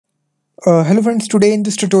Hello friends, today in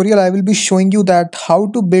this tutorial I will be showing you that how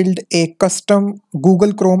to build a custom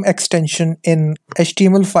Google Chrome extension in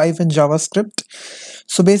HTML5 and JavaScript.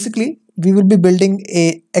 So basically we will be building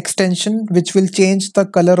a extension which will change the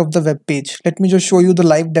color of the web page. Let me just show you the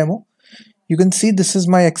live demo. You can see this is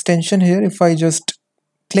my extension here. If I just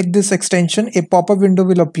click this extension, a pop-up window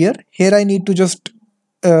will appear. Here I need to just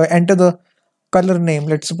enter the color name.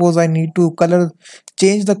 Let's suppose I need to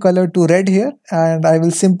change the color to red here, and I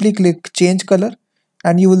will simply click change color,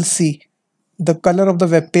 and you will see the color of the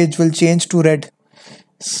web page will change to red.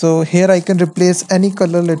 So here I can replace any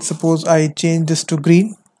color. Let's suppose I change this to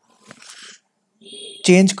green,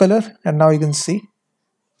 change color, and now you can see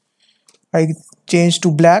I change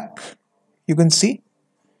to black. You can see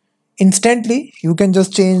instantly you can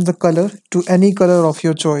just change the color to any color of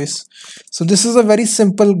your choice. So this is a very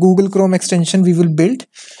simple Google Chrome extension we will build,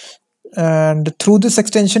 and through this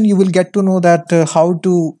extension you will get to know that how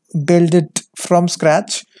to build it from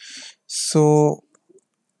scratch. So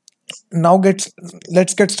now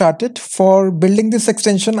let's get started. For building this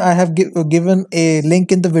extension I have given a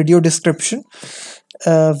link in the video description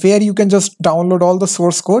where you can just download all the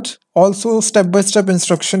source code. Also step-by-step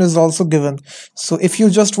instruction is also given, so if you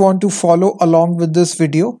just want to follow along with this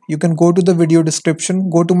video, you can go to the video description,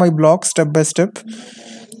 go to my blog step by step,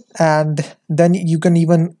 and then you can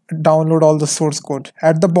even download all the source code.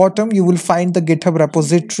 At the bottom you will find the GitHub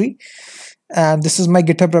repository, and this is my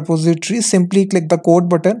GitHub repository. Simply click the code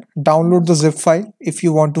button, download the zip file if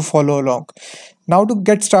you want to follow along. Now to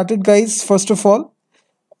get started guys, first of all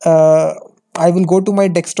I will go to my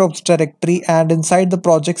desktops directory, and inside the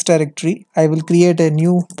projects directory I will create a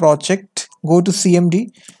new project. Go to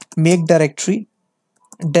cmd, make directory,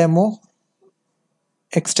 demo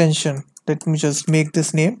extension. Let me just make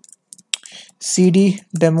this name cd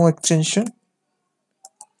demo extension,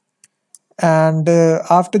 and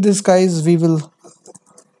after this guys we will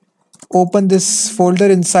open this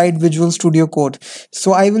folder inside Visual Studio Code.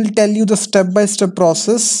 So I will tell you the step-by-step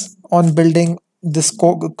process on building this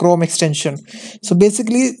Chrome extension. So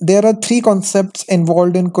basically there are three concepts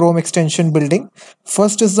involved in Chrome extension building.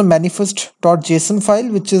 First is the manifest.json file,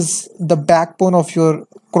 which is the backbone of your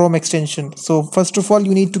Chrome extension. So first of all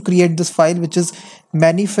you need to create this file, which is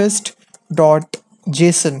manifest.json.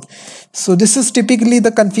 so this is typically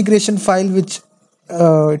the configuration file which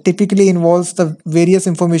typically involves the various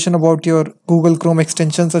information about your Google Chrome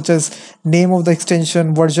extension, such as name of the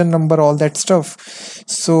extension, version number, all that stuff.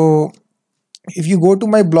 So if you go to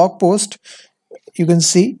my blog post, you can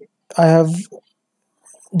see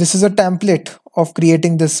this is a template of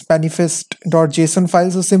creating this manifest.json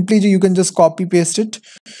file. So simply you can just copy paste it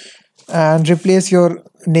and replace your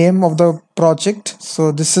name of the project.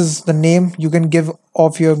 So this is the name you can give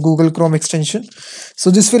of your Google Chrome extension.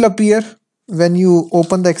 So this will appear when you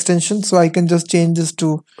open the extension. So I can just change this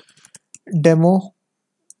to demo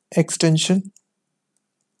extension,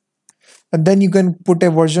 and then you can put a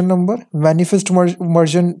version number. Manifest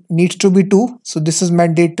version needs to be 2, so this is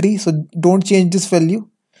mandatory, so don't change this value,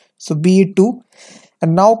 so be it 2.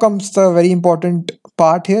 And now comes the very important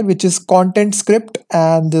part here, which is content script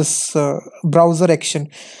and this browser action.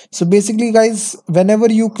 So basically guys, whenever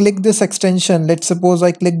you click this extension, let's suppose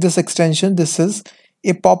I click this extension, this is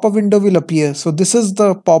a pop-up window will appear. So this is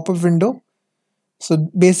the pop-up window. So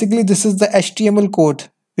basically this is the HTML code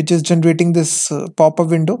which is generating this pop-up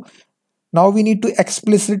window. Now we need to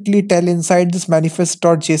explicitly tell inside this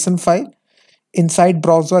manifest.json file, inside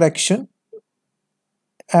browser action,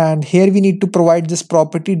 and here we need to provide this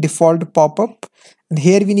property default popup, and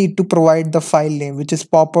here we need to provide the file name, which is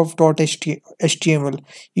popup.html.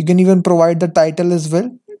 You can even provide the title as well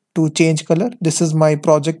to change color. This is my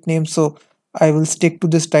project name, so I will stick to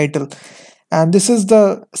this title. And this is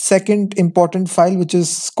the second important file, which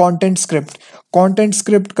is content script. Content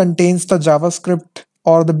script contains the JavaScript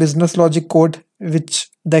or the business logic code which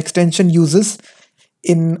the extension uses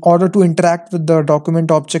in order to interact with the document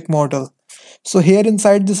object model. So here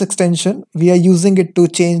inside this extension we are using it to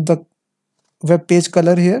change the web page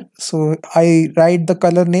color here. So I write the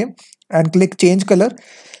color name and click change color.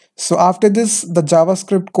 So after this, the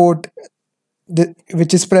JavaScript code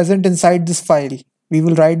which is present inside this file, we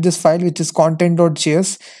will write this file, which is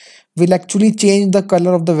content.js, will actually change the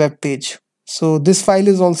color of the web page. So this file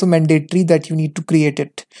is also mandatory that you need to create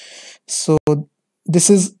it. So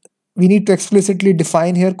we need to explicitly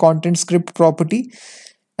define here content script property,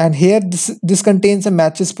 and here this contains a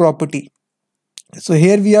matches property. So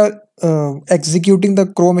here we are executing the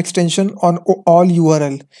Chrome extension on all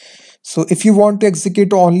URL. So if you want to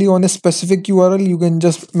execute only on a specific URL, you can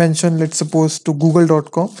just mention, let's suppose, to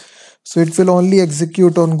google.com. So it will only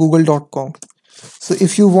execute on google.com. So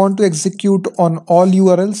if you want to execute on all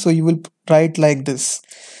URLs, so you will write like this.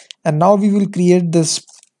 And now we will create this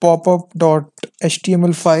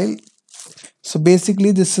popup.html file. So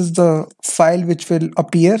basically this is the file which will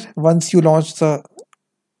appear once you launch the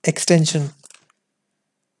extension.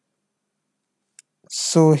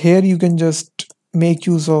 So here you can just make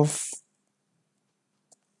use of,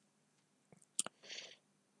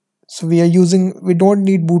 so we don't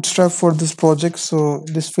need Bootstrap for this project, so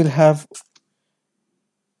this will have,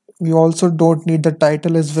 we also don't need the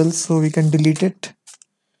title as well, so we can delete it.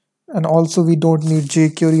 And also we don't need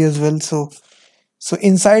jQuery as well. So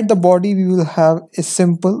inside the body we will have a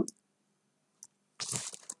simple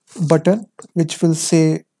button which will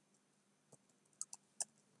say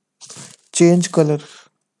change color.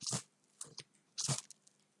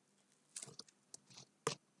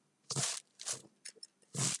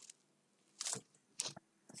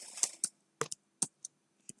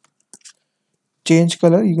 Change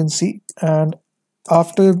color, you can see. And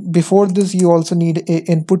before this you also need a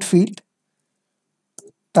input field.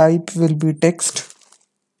 Type will be text.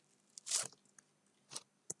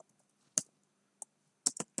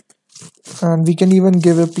 And we can even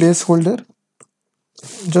give a placeholder,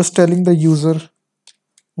 just telling the user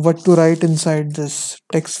what to write inside this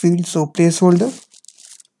text field. So placeholder.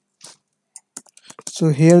 So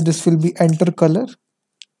here this will be enter color.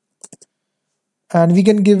 And we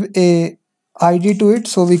can give a ID to it,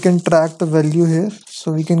 so we can track the value here.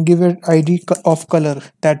 So we can give it ID of color,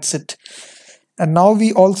 that's it. And now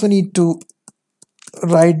we also need to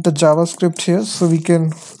write the JavaScript here, so we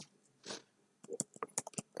can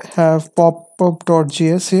have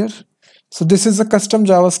popup.js here. So this is a custom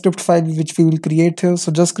JavaScript file which we will create here.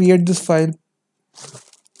 So just create this file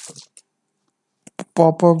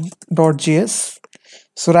popup.js.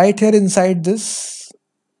 So right here inside this,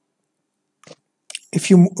 if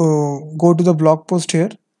you go to the blog post here,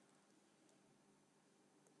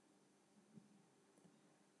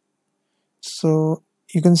 so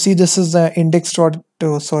you can see this is the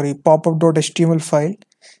popup.html file.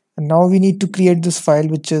 And now we need to create this file,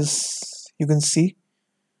 which is, you can see,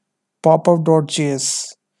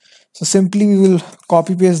 popup.js. So simply we will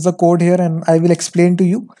copy paste the code here and I will explain to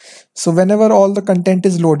you. So whenever all the content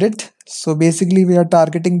is loaded, so basically we are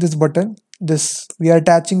targeting this button, we are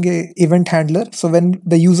attaching a event handler. So when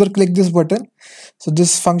the user click this button, so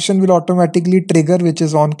this function will automatically trigger, which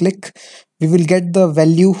is on click. We will get the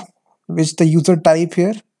value which the user type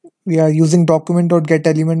here. We are using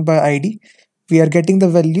document.getElement by ID. We are getting the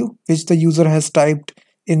value which the user has typed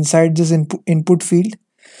inside this input field.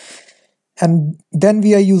 And then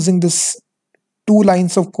we are using this 2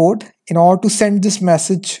 lines of code in order to send this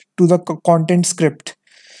message to the content script.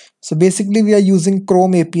 So basically we are using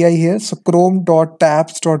Chrome API here. So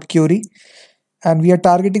chrome.tabs.query, and we are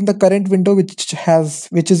targeting the current window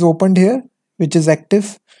which is opened here, which is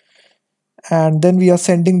active. And then we are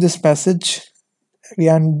sending this message.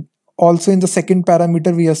 And also in the second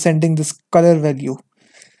parameter we are sending this color value.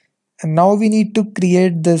 And now we need to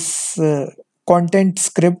create this content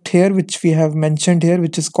script here, which we have mentioned here,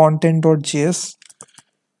 which is content.js.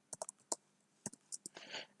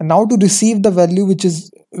 And now to receive the value, which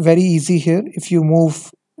is very easy here, if you move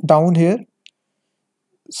down here,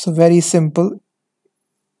 so very simple,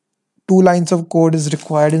 2 lines of code is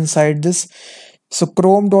required inside this. So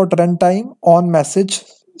chrome.runtime on message.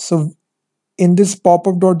 So in this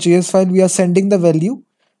popup.js file we are sending the value,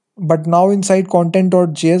 but now inside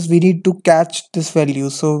content.js we need to catch this value.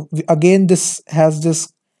 So again this has this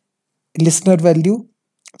listener value,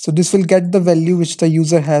 so this will get the value which the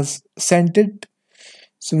user has sent it.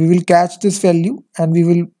 So we will catch this value and we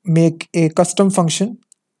will make a custom function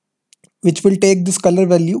which will take this color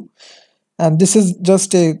value. And this is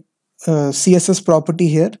just a CSS property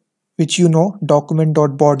here, which you know,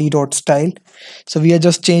 document.body.style. So we are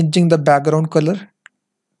just changing the background color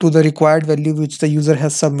to the required value which the user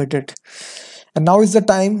has submitted. And now is the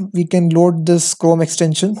time we can load this Chrome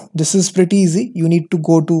extension. This is pretty easy. You need to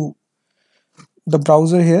go to the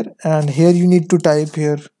browser here, and here you need to type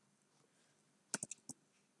here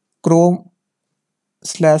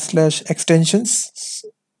Chrome//extensions.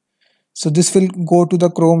 So this will go to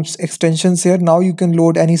the Chrome's extensions here. Now you can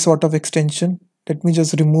load any sort of extension. Let me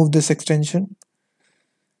just remove this extension.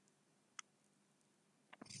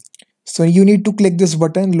 So you need to click this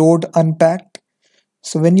button, load unpacked.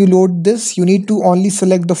 So when you load this, you need to only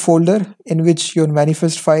select the folder in which your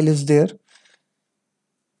manifest file is there.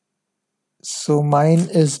 So mine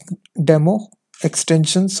is demo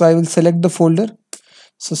extension. So I will select the folder.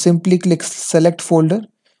 So simply click select folder,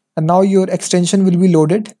 and now your extension will be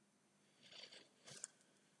loaded.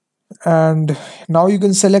 And now you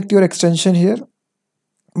can select your extension here.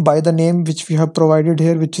 by the name which we have provided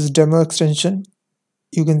here, which is demo extension.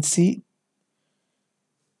 You can see,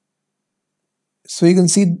 so you can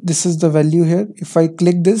see this is the value here. If I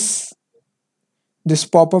click this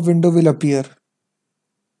pop-up window will appear.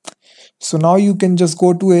 So now you can just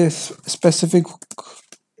go to a specific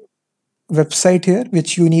website here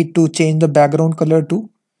which you need to change the background color to,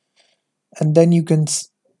 and then you can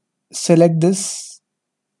select this,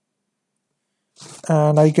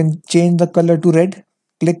 and I can change the color to red.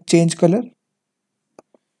 Click change color.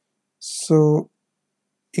 So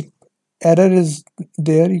error is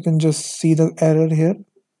there, you can just see the error here.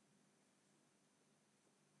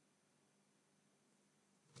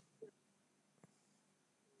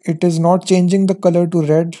 It is not changing the color to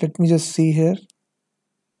red. Let me just see here.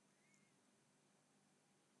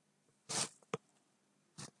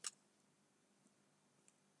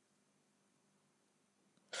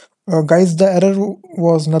 Guys, the error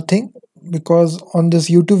was nothing, because on this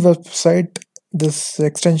YouTube website this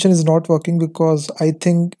extension is not working because I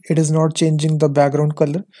think it is not changing the background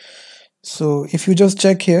color. So if you just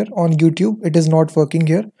check here on YouTube, it is not working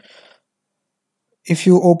here. If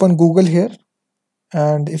you open Google here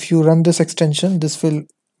and if you run this extension, this will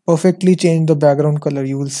perfectly change the background color.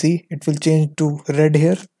 You will see it will change to red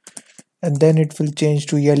here, and then it will change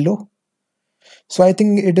to yellow. So I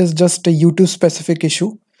think it is just a YouTube specific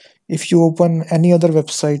issue. If you open any other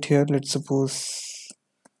website here, let's suppose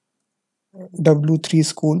W3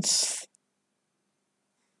 schools,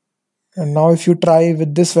 and now if you try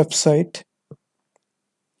with this website,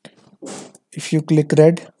 if you click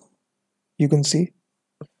red, you can see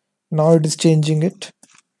now it is changing it.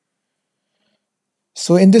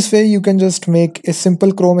 So in this way you can just make a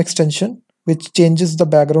simple Chrome extension which changes the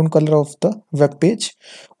background color of the web page.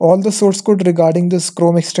 All the source code regarding this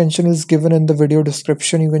Chrome extension is given in the video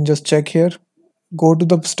description. You can just check here, go to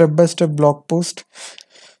the step-by-step blog post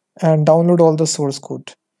and download all the source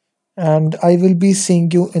code. And I will be seeing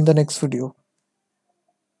you in the next video.